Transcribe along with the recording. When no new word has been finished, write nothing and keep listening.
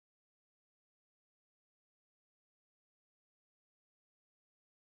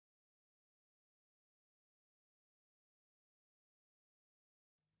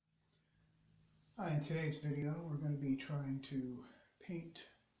Hi, in today's video we're going to be trying to paint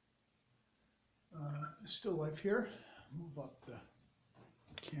still life here. Move up the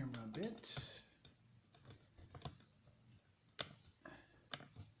camera a bit.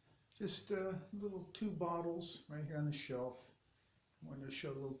 Just little two bottles right here on the shelf. I wanted to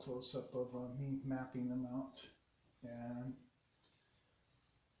show a little close-up of me mapping them out. And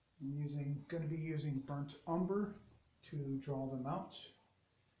I'm going to be using burnt umber to draw them out.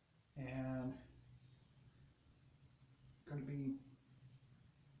 And going to be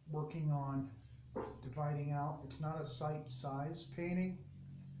working on dividing out. It's not a site size painting,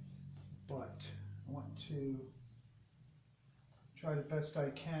 but I want to try the best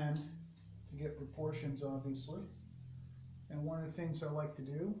I can to get proportions, obviously. And one of the things I like to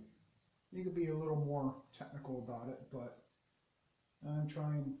do, you could be a little more technical about it, but I'm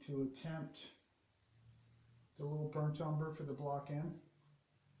trying to attempt the little burnt umber for the block end.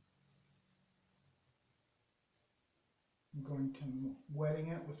 I'm going to wetting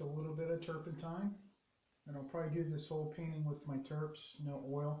it with a little bit of turpentine, and I'll probably do this whole painting with my turps, no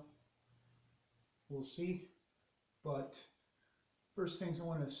oil. We'll see. But first things I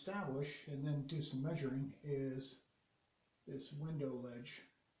want to establish and then do some measuring is this window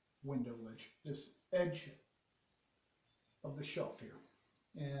ledge, this edge of the shelf here.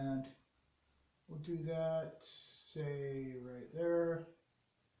 And we'll do that, say right there,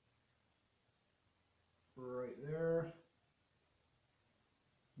 right there.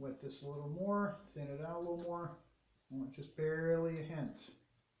 Wet this a little more, thin it out a little more. I want just barely a hint.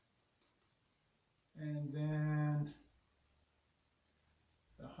 And then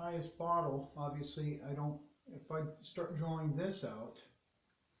the highest bottle, obviously if I start drawing this out,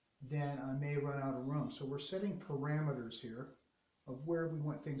 then I may run out of room. So we're setting parameters here of where we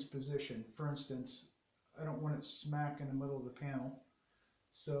want things positioned. For instance, I don't want it smack in the middle of the panel.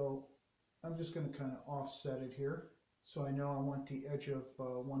 So I'm just going to kind of offset it here. So I know I want the edge of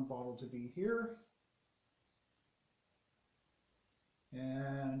one bottle to be here,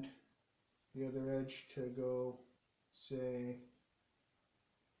 and the other edge to go, say,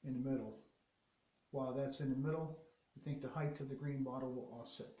 in the middle. While that's in the middle, I think the height of the green bottle will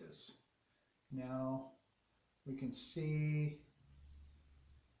offset this. Now we can see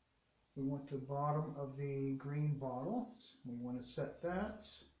we want the bottom of the green bottle. So we want to set that.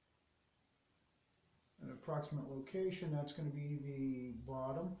 An approximate location, that's going to be the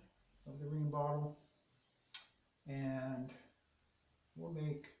bottom of the green bottle, and we'll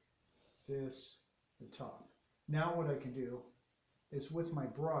make this the top. Now what I can do is with my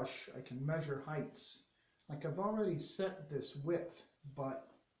brush I can measure heights. Like I've already set this width,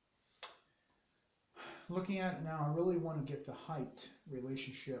 but looking at it now I really want to get the height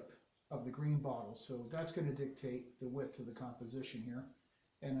relationship of the green bottle, so that's going to dictate the width of the composition here.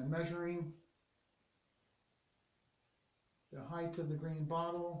 And I'm measuring the height of the green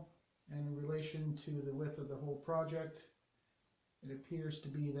bottle, and in relation to the width of the whole project, it appears to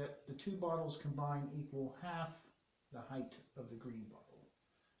be that the two bottles combined equal half the height of the green bottle.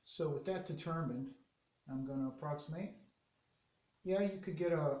 So with that determined, I'm going to approximate. Yeah, you could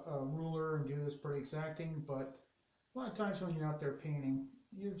get a ruler and do this pretty exacting, but a lot of times when you're out there painting,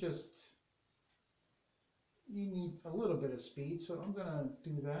 you need a little bit of speed, so I'm going to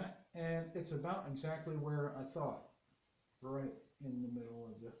do that, and it's about exactly where I thought. Right in the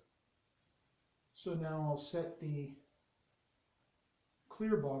middle of the... So now I'll set the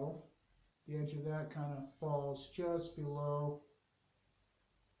clear bottle. The edge of that kind of falls just below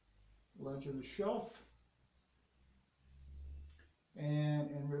the ledge of the shelf.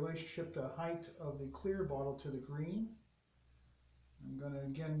 And in relationship to the height of the clear bottle to the green, I'm going to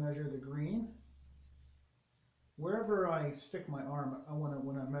again measure the green. Wherever I stick my arm,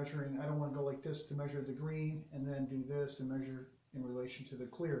 when I'm measuring, I don't want to go like this to measure the green and then do this and measure in relation to the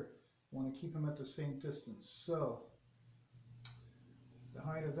clear. I want to keep them at the same distance. So the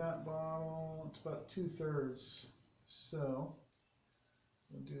height of that bottle, it's about 2/3. So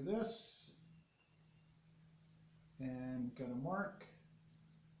we'll do this and got a mark.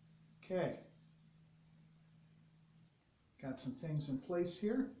 Okay. Got some things in place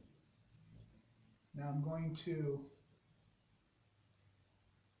here. Now I'm going to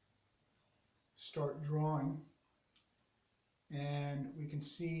start drawing, and we can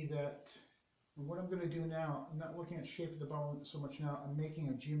see that what I'm going to do now, I'm not looking at shape of the bottle so much now, I'm making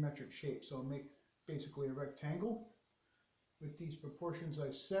a geometric shape. So I'll make basically a rectangle with these proportions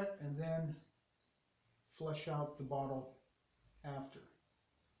I've set, and then flesh out the bottle after.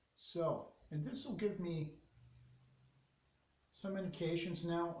 So, and this will give me some indications.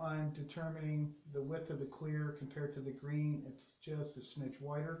 Now I'm determining the width of the clear compared to the green. It's just a smidge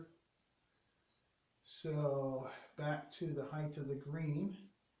wider. So back to the height of the green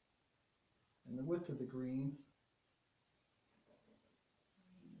and the width of the green.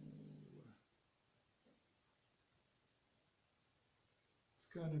 It's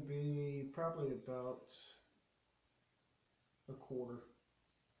going to be probably about a quarter.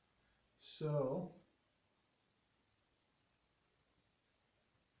 So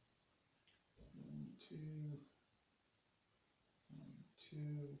 1, 2, 1, 2,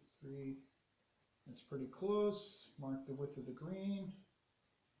 3. That's pretty close. Mark the width of the green.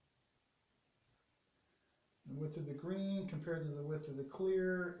 The width of the green compared to the width of the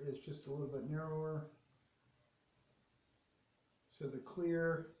clear is just a little bit narrower. So the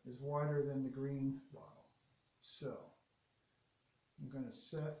clear is wider than the green bottle. So I'm going to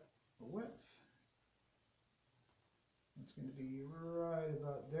set the width. It's going to be right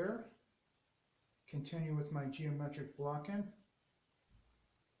about there. Continue with my geometric blocking.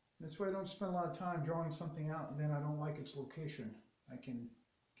 This way I don't spend a lot of time drawing something out and then I don't like its location. I can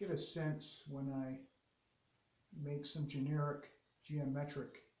get a sense when I make some generic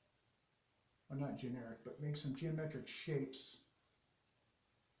geometric, or not generic, but make some geometric shapes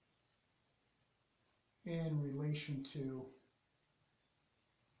in relation to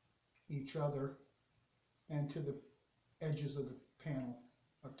each other and to the edges of the panel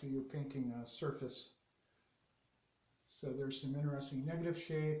up to your painting surface. So there's some interesting negative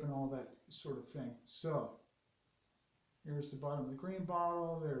shape and all that sort of thing. So here's the bottom of the green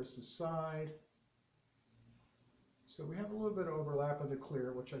bottle, there's the side. So we have a little bit of overlap of the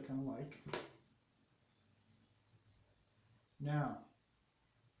clear, which I kind of like. Now,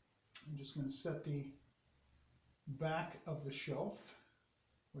 I'm just going to set the back of the shelf,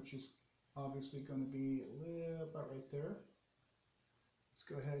 which is obviously going to be about right there. Let's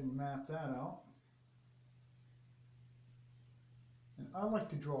go ahead and map that out. And I like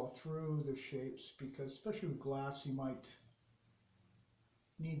to draw through the shapes because, especially with glass, you might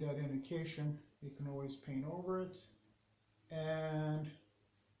need that indication. You can always paint over it. And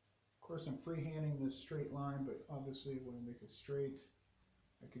of course, I'm freehanding this straight line, but obviously, when I make it straight,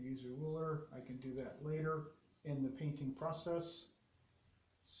 I could use a ruler. I can do that later in the painting process.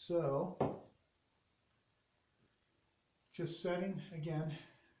 So, just setting again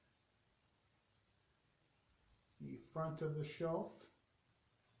the front of the shelf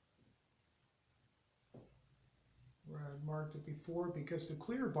where I marked it before, because the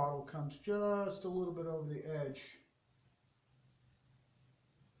clear bottle comes just a little bit over the edge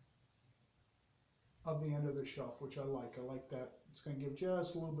of the end of the shelf, which I like. I like that. It's going to give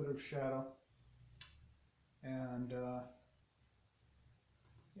just a little bit of shadow. And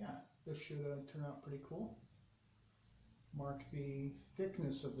yeah, this should turn out pretty cool. Mark the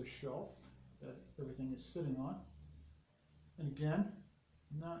thickness of the shelf that everything is sitting on. And again,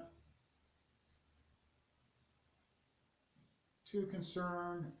 not too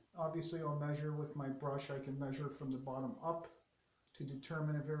concerned. Obviously, I'll measure with my brush. I can measure from the bottom up to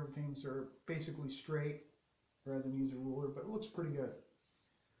determine if everything's basically straight rather than use a ruler, but it looks pretty good.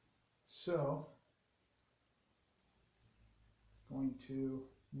 So, going to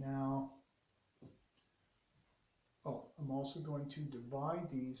now, I'm also going to divide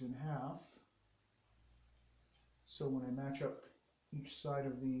these in half. So when I match up each side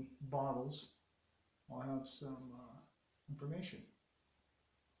of the bottles, I'll have some information.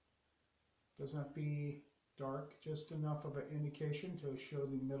 Doesn't have to be dark, just enough of an indication to show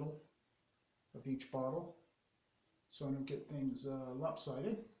the middle of each bottle, so I don't get things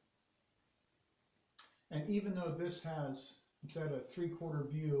lopsided. And even though this it's at a 3/4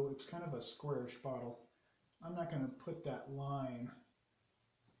 view, it's kind of a squarish bottle. I'm not going to put that line.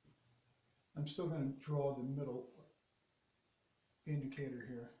 I'm still going to draw the middle indicator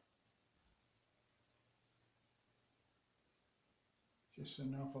here. Just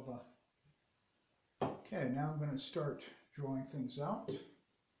enough of a... Okay, now I'm going to start drawing things out.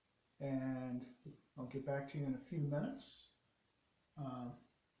 And I'll get back to you in a few minutes.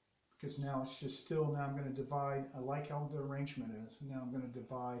 Because now it's just still, now I'm going to divide. I like how the arrangement is. Now I'm going to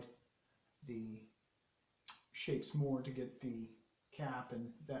divide the shapes more to get the cap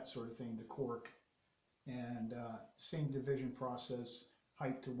and that sort of thing, the cork, and same division process,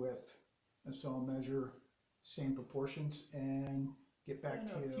 height to width. And so I'll measure same proportions and get back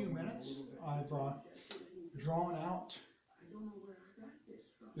to you in a few minutes. I've drawn out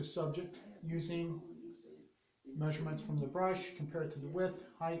the subject using measurements from the brush compared to the width,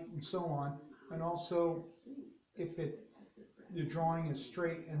 height, and so on. And also, if the drawing is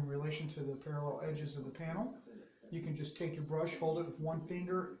straight in relation to the parallel edges of the panel, you can just take your brush, hold it with one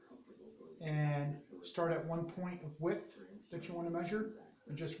finger, and start at one point of width that you want to measure,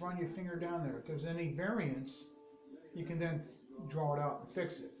 and just run your finger down there. If there's any variance, you can then draw it out and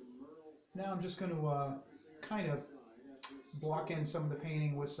fix it. Now I'm just going to kind of block in some of the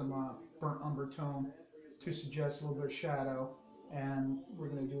painting with some burnt umber tone to suggest a little bit of shadow, and we're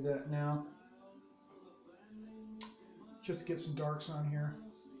going to do that now. Just to get some darks on here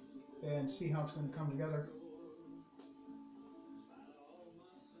and see how it's going to come together.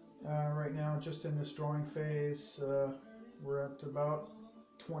 Right now, just in this drawing phase, we're at about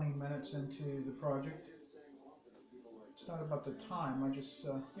 20 minutes into the project. It's not about the time, I just,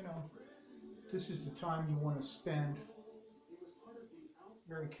 you know, this is the time you want to spend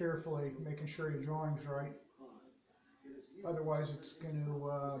very carefully making sure your drawing's right. Otherwise, it's going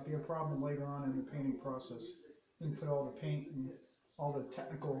to be a problem later on in the painting process. You can put all the paint and all the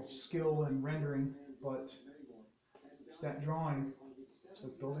technical skill and rendering, but it's that drawing. It's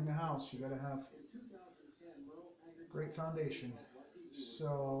like building a house. You got to have great foundation.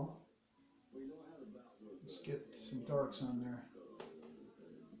 So let's get some darks on there.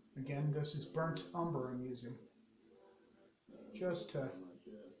 Again, this is burnt umber I'm using, just to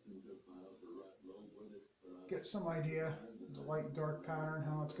get some idea of the light and dark pattern,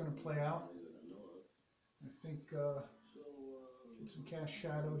 how it's going to play out. I think get some cast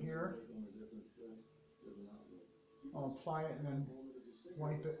shadow here. I'll apply it and then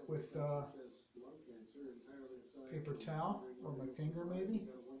wipe it with paper towel or my finger maybe,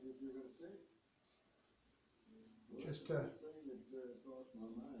 just to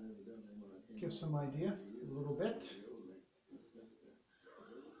give some idea a little bit.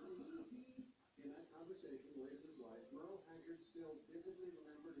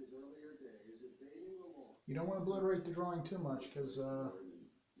 You don't want to obliterate the drawing too much because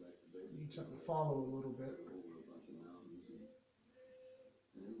you need something to follow a little bit.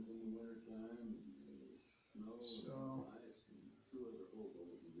 So,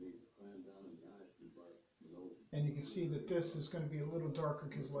 and you can see that this is going to be a little darker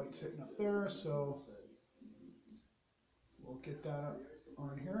because light's sitting up there, so we'll get that up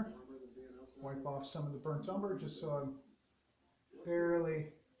on here. Wipe off some of the burnt umber just so I'm barely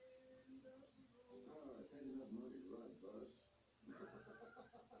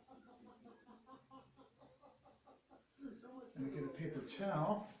and get a paper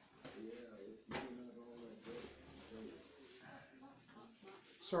towel.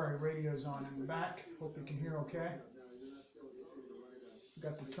 Sorry, radio's on in the back. Hope you can hear okay.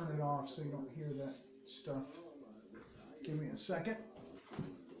 Forgot to turn it off so you don't hear that stuff. Give me a second.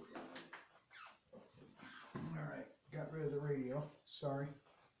 Alright, got rid of the radio. Sorry.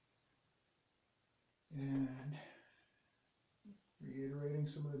 And reiterating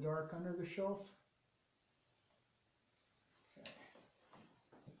some of the dark under the shelf. Okay.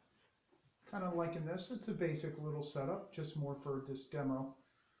 Kind of liking this. It's a basic little setup, just more for this demo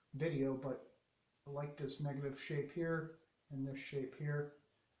video, but I like this negative shape here and this shape here.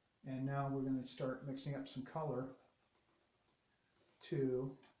 And now we're going to start mixing up some color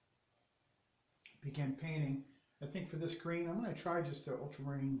to begin painting. I think for this green, I'm going to try just the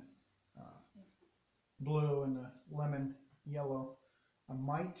ultramarine blue and the lemon yellow. I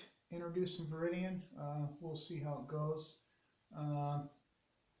might introduce some Viridian. We'll see how it goes.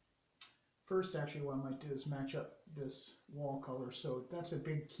 First, actually, what I might do is match up this wall color. So that's a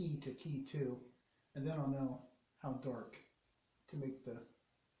big key to key 2. And then I'll know how dark to make the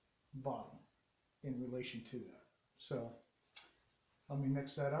bottom in relation to that. So let me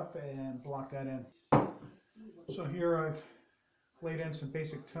mix that up and block that in. So here I've laid in some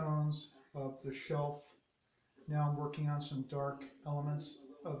basic tones of the shelf. Now I'm working on some dark elements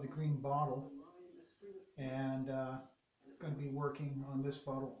of the green bottle, and going to be working on this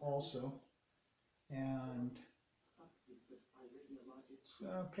bottle also. And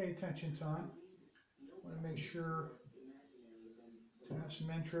so pay attention time. Want to make sure to have some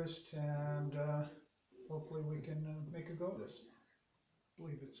interest, and hopefully we can make a go of this. I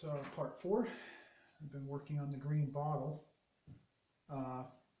believe it's part 4. I've been working on the green bottle.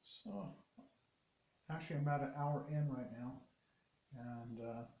 So actually I'm about an hour in right now, and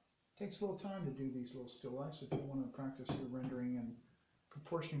it takes a little time to do these little still lifes if you want to practice your rendering and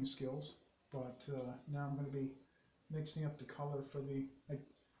proportioning skills. But now I'm going to be mixing up the color for the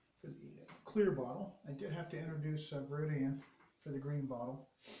clear bottle. I did have to introduce Viridian for the green bottle.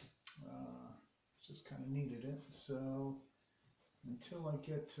 Just kind of needed it. So until I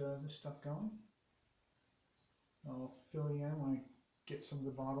get this stuff going, I'll fill you in when I get some of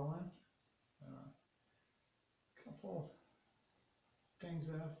the bottle in. A couple things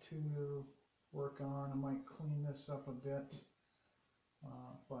I have to work on. I might clean this up a bit,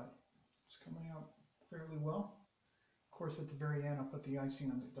 but it's coming out fairly well. Of course, at the very end, I'll put the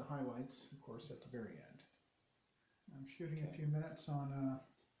icing on the highlights, of course, at the very end. I'm shooting a few minutes on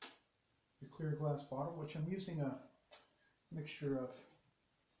the clear glass bottle, which I'm using a mixture of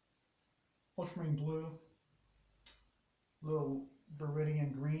ultramarine blue, little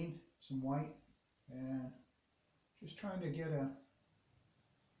viridian green, some white, and just trying to get a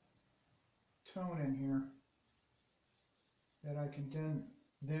tone in here that I can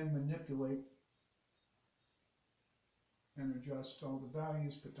then manipulate and adjust all the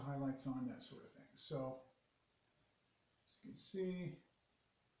values, put the highlights on, that sort of thing. So, as you can see,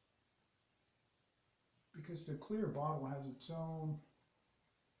 because the clear bottle has its own,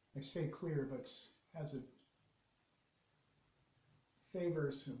 I say clear, but has a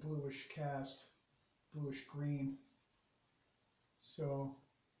favors a bluish cast, bluish green. So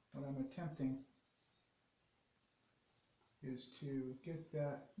what I'm attempting is to get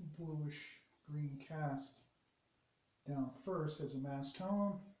that bluish green cast down first as a mass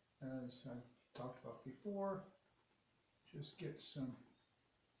tone, as I've talked about before. Just get some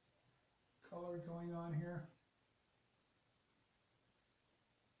color going on here.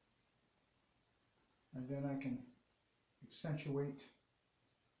 And then I can accentuate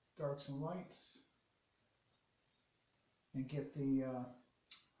darks and lights and get the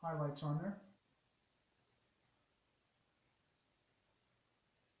highlights on there.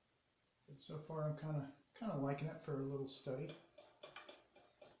 But so far I'm kind of liking it for a little study.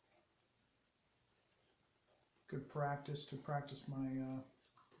 Good practice to practice my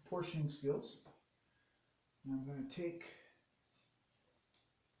proportioning skills. And I'm going to take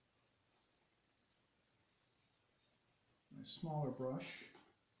my smaller brush,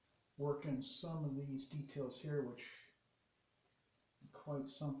 work in some of these details here, which are quite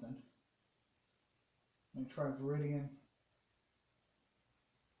something. I'm going to try Viridian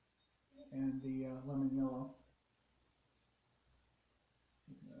and the lemon yellow.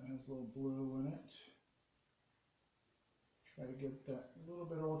 It has a little blue in it. Try to get that little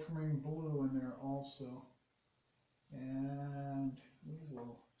bit of ultramarine blue in there also. And we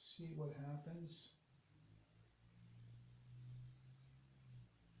will see what happens.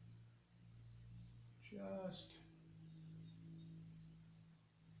 Just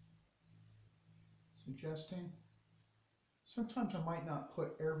suggesting. Sometimes I might not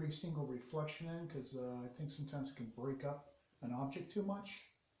put every single reflection in because I think sometimes it can break up an object too much.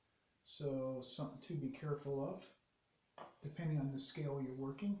 So something to be careful of, depending on the scale you're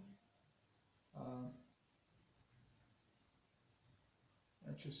working.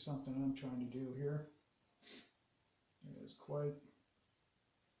 That's just something I'm trying to do here. It is quite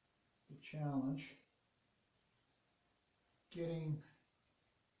the challenge getting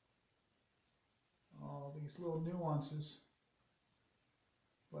all these little nuances,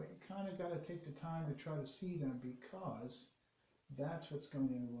 but you kind of got to take the time to try to see them, because that's what's going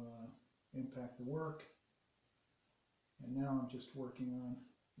to impact the work. And now I'm just working on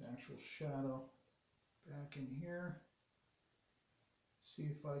the actual shadow back in here. See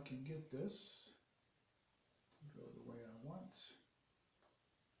if I can get this to go the way I want.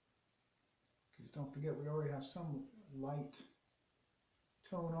 Because don't forget, we already have some light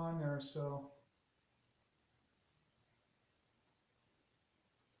tone on there, so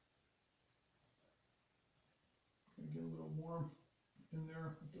I'm going to get a little warm in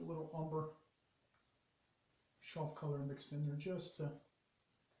there with the little umber shelf color mixed in there, just to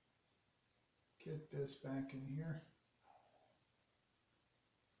get this back in here.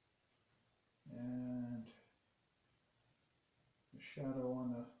 And the shadow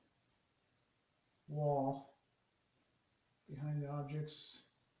on the wall behind the objects,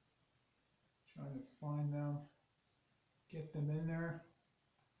 trying to find them, get them in there.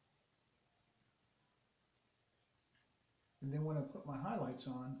 And then when I put my highlights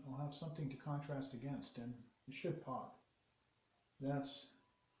on, I'll have something to contrast against, and it should pop. That's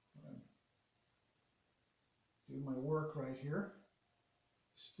what I'm doing my work right here.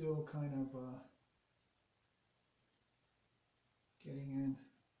 Still kind of getting in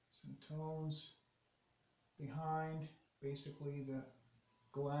some tones behind basically the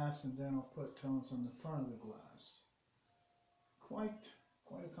glass, and then I'll put tones on the front of the glass. Quite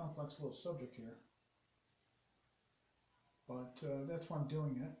a complex little subject here, but that's why I'm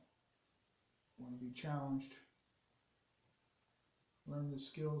doing it. I want to be challenged, learn the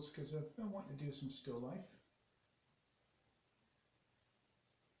skills, because I've been wanting to do some still life.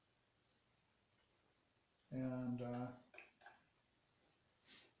 And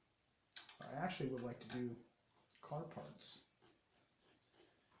I actually would like to do car parts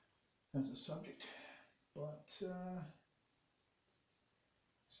as a subject, but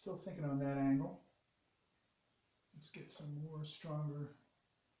still thinking on that angle. Let's get some more stronger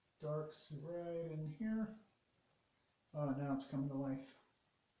darks right in here. Oh, now it's coming to life.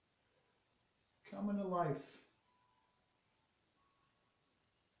 Coming to life.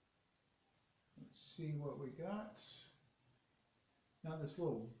 Let's see what we got. Now this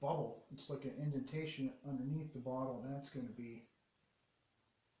little bubble, it's like an indentation underneath the bottle. That's going to be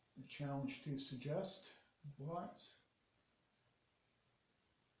a challenge to suggest, but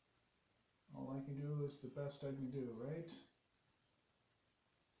all I can do is the best I can do, right?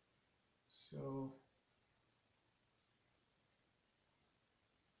 So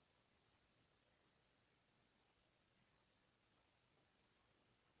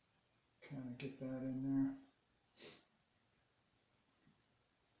kind of get that in there.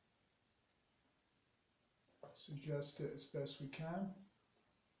 Suggest it as best we can. I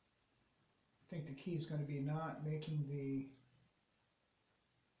think the key is going to be not making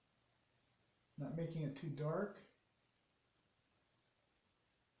it too dark.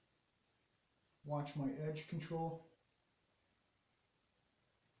 Watch my edge control.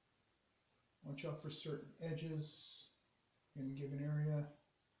 Watch out for certain edges in a given area.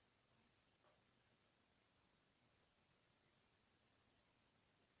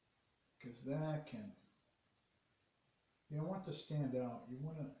 Because that can, you don't want to stand out. You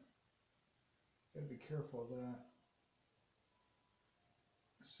want to, gotta be careful of that.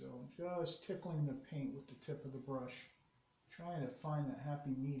 So just tickling the paint with the tip of the brush, trying to find that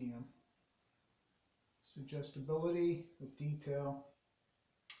happy medium. Suggestibility with detail,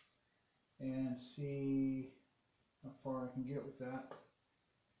 and see how far I can get with that.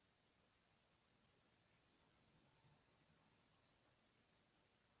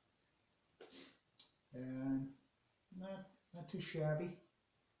 And not too shabby.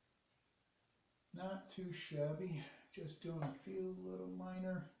 Not too shabby. Just doing a few little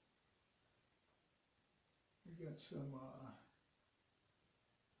minor. We got some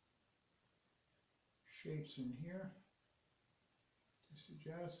shapes in here to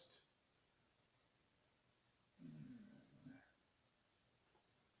suggest.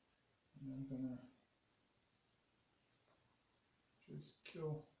 And I'm gonna just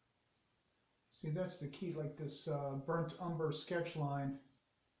kill. See, that's the key, like this burnt umber sketch line.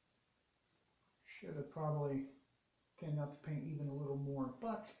 Should have probably thinned out the paint even a little more,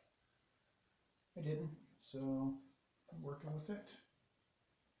 but I didn't, so I'm working with it.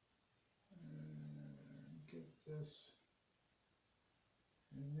 And get this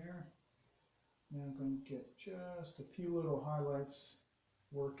in there. Now I'm going to get just a few little highlights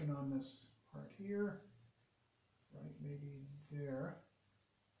working on this part here, right maybe there.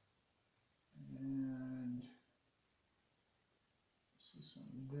 And see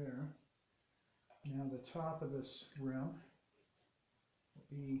something there. Now the top of this rim will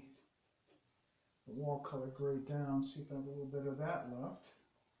be the wall color grayed down. See if I have a little bit of that left.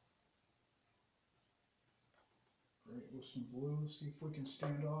 Great, with some blue. See if we can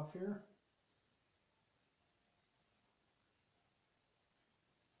stand off here.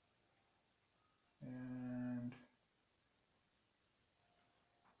 And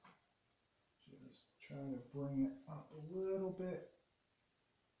just try to bring it up a little bit.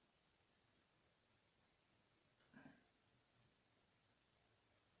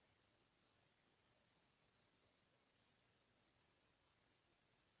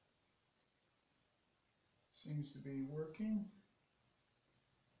 Seems to be working.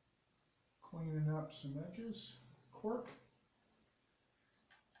 Cleaning up some edges. Cork.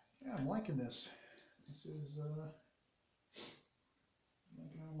 Yeah, I'm liking this. This is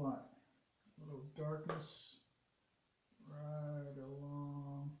liking it a lot. A little darkness right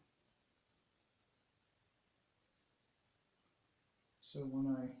along. So when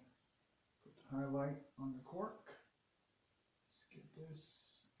I put the highlight on the cork, let's get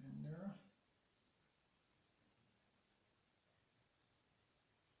this in there.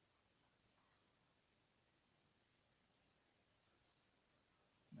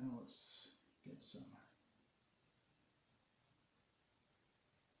 Now let's get some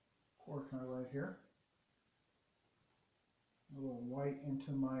cork highlight here. A little white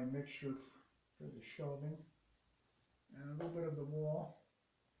into my mixture for the shelving. And a little bit of the wall.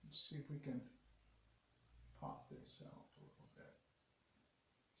 Let's see if we can pop this out a little bit.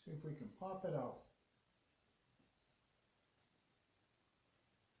 See if we can pop it out.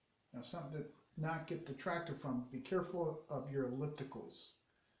 Now something to not get distracted from. Be careful of your ellipticals.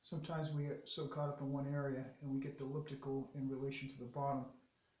 Sometimes we get so caught up in one area and we get the elliptical in relation to the bottom,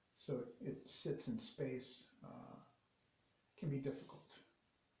 so it sits in space. Can be difficult.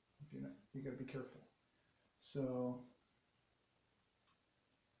 You got to be careful. So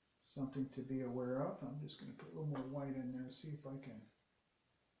something to be aware of. I'm just going to put a little more white in there, see if I can.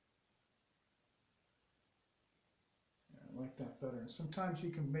 Yeah, I like that better. And sometimes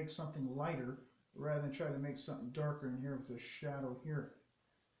you can make something lighter rather than try to make something darker in here with the shadow here.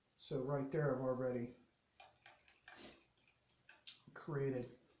 So right there I've already created.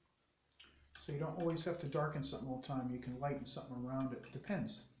 So you don't always have to darken something all the time. You can lighten something around it.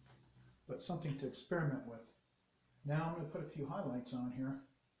 Depends. But something to experiment with. Now I'm going to put a few highlights on here.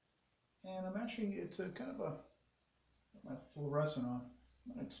 And I'm actually, it's a kind of a, my fluorescent on.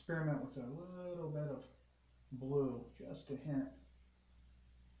 I'm going to experiment with a little bit of blue, just a hint,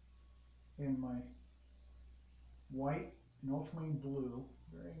 in my white and ultramarine blue,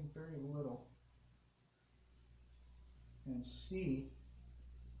 very, very little, and see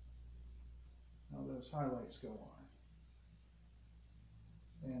how those highlights go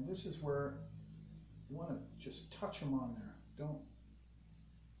on. And this is where you want to just touch them on there. Don't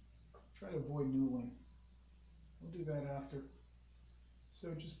try to avoid noodling. We'll do that after.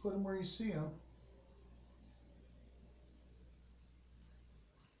 So just put them where you see them.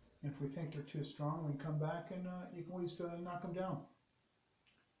 If we think they're too strong, we can come back and you can always knock them down.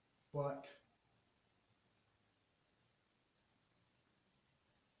 But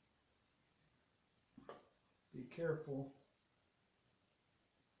be careful.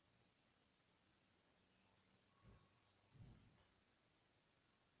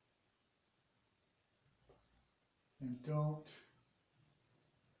 And don't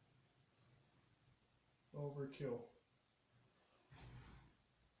overkill.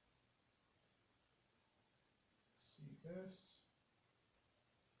 See this?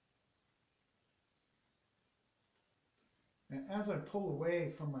 And as I pull away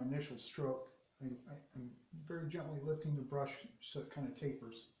from my initial stroke, I'm very gently lifting the brush so it kind of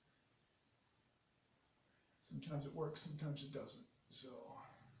tapers. Sometimes it works, sometimes it doesn't. So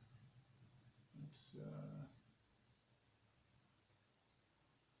let's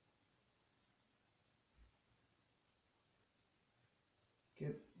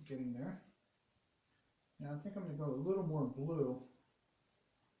getting there. Now I think I'm going to go a little more blue.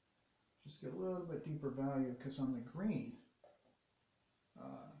 Just get a little bit deeper value because on the green,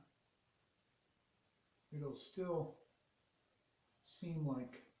 it'll still seem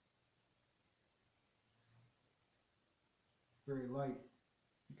like very light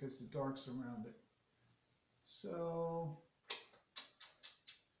because the dark's around it. So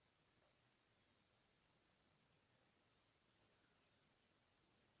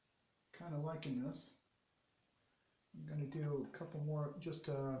kind of liking this. I'm going to do a couple more just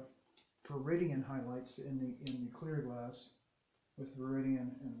Viridian highlights in the clear glass with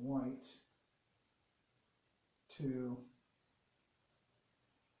Viridian and white to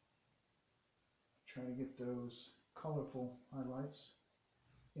try to get those colorful highlights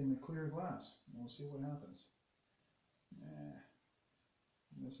in the clear glass. We'll see what happens.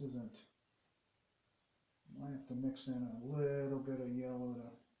 This isn't. I have to mix in a little bit of yellow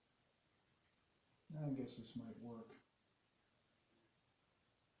to. I guess this might work.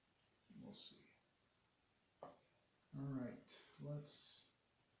 We'll see. All right, let's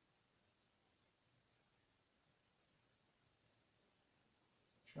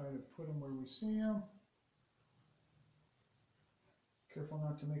try to put them where we see them. Careful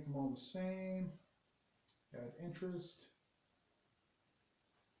not to make them all the same. Add interest.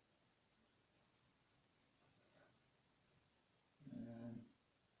 And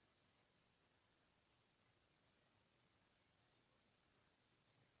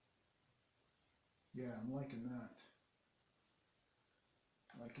yeah, I'm liking that.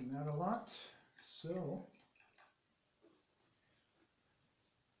 Liking that a lot. So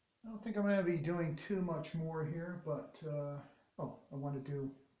I don't think I'm going to be doing too much more here, but oh, I want to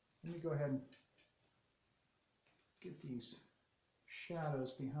do, let me go ahead and get these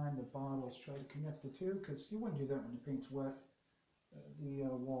shadows behind the bottles, try to connect the two, because you wouldn't do that when the paint's wet, the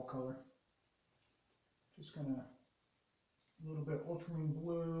wall color. Just going to, a little bit ultramarine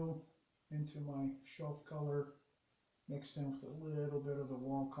blue into my shelf color, mixed in with a little bit of the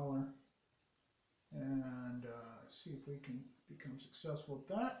wall color, and see if we can become successful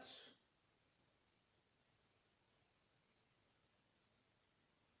at that.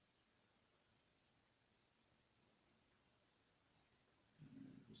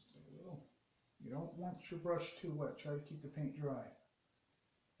 Just a little. You don't want your brush too wet. Try to keep the paint dry.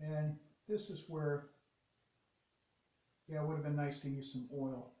 And this is where, yeah, it would have been nice to use some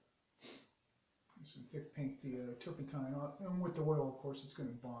oil. Some thick paint, the turpentine, and with the oil, of course, it's going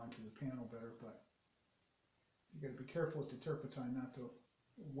to bond to the panel better, but you got to be careful with the turpentine not to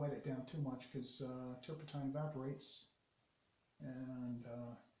wet it down too much because turpentine evaporates and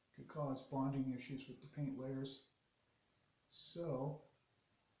could cause bonding issues with the paint layers. So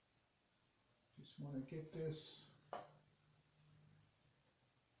just want to get this,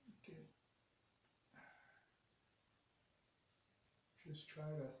 just try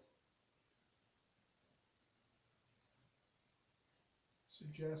to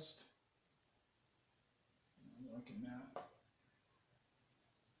suggest, I'm liking that.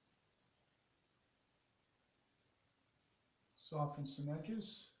 Soften some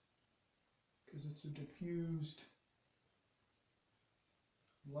edges because it's a diffused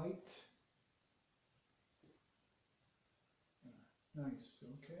light. Nice,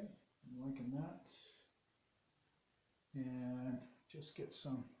 okay, I'm liking that. And just get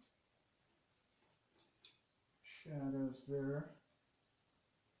some shadows there.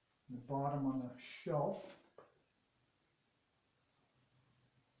 The bottom on the shelf.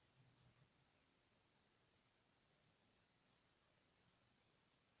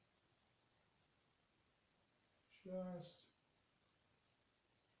 Just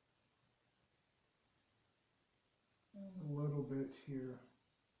and a little bit here.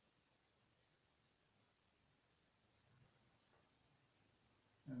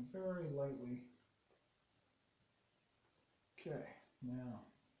 And very lightly. Okay, now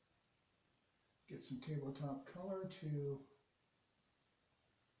get some tabletop color to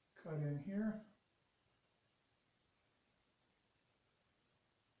cut in here.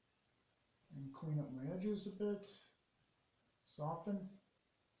 And clean up my edges a bit. Soften.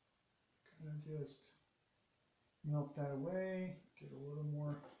 Kind of just melt that away. Get a little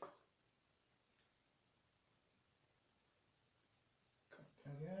more. Cut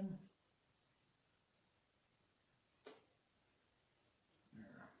that in.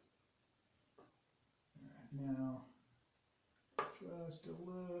 There. Alright, now just a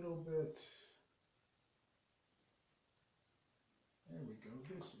little bit. There we go.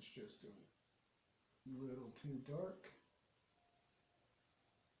 This is just a little too dark.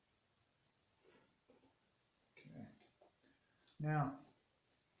 Okay. Now,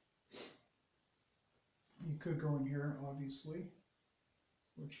 you could go in here, obviously,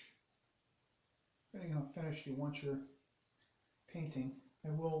 which, depending on how finished you want your painting, I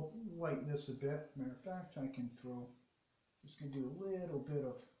will light this a bit. Matter of fact, I can throw, just going to do a little bit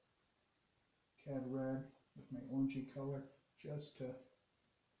of cad red with my orangey color, just to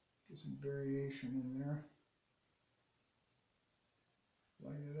get some variation in there.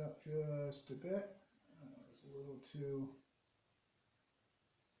 Light it up just a bit. It's a little too.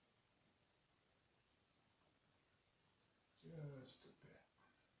 Just a bit.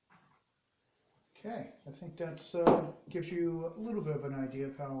 Okay, I think that's gives you a little bit of an idea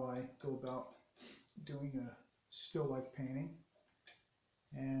of how I go about doing a still life painting.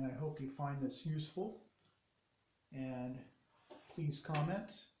 And I hope you find this useful. And please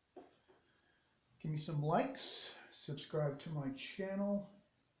comment. Give me some likes, subscribe to my channel,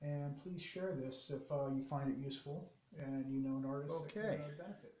 and please share this if you find it useful and you know an artist that can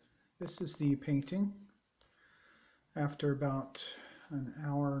benefit. This is the painting after about an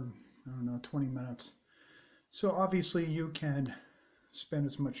hour, I don't know, 20 minutes. So obviously you can spend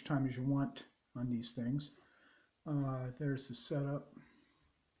as much time as you want on these things. There's the setup.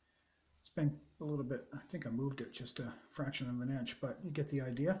 It's been a little bit, I think I moved it just a fraction of an inch, but you get the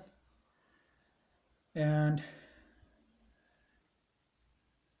idea. And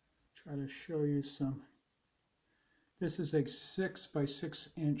try to show you some. This is a 6 by 6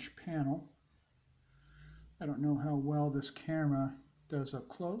 inch panel. I don't know how well this camera does up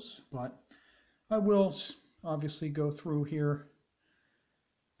close, but I will obviously go through here,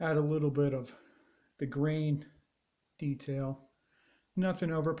 add a little bit of the grain detail,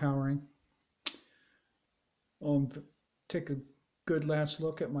 nothing overpowering. Take a good last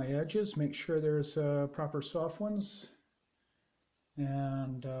look at my edges, make sure there's proper soft ones,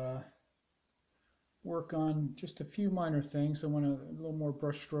 and work on just a few minor things. I want a little more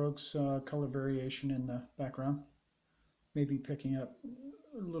brush strokes, color variation in the background, maybe picking up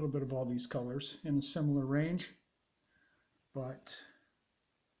a little bit of all these colors in a similar range, but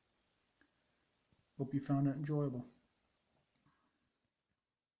hope you found it enjoyable.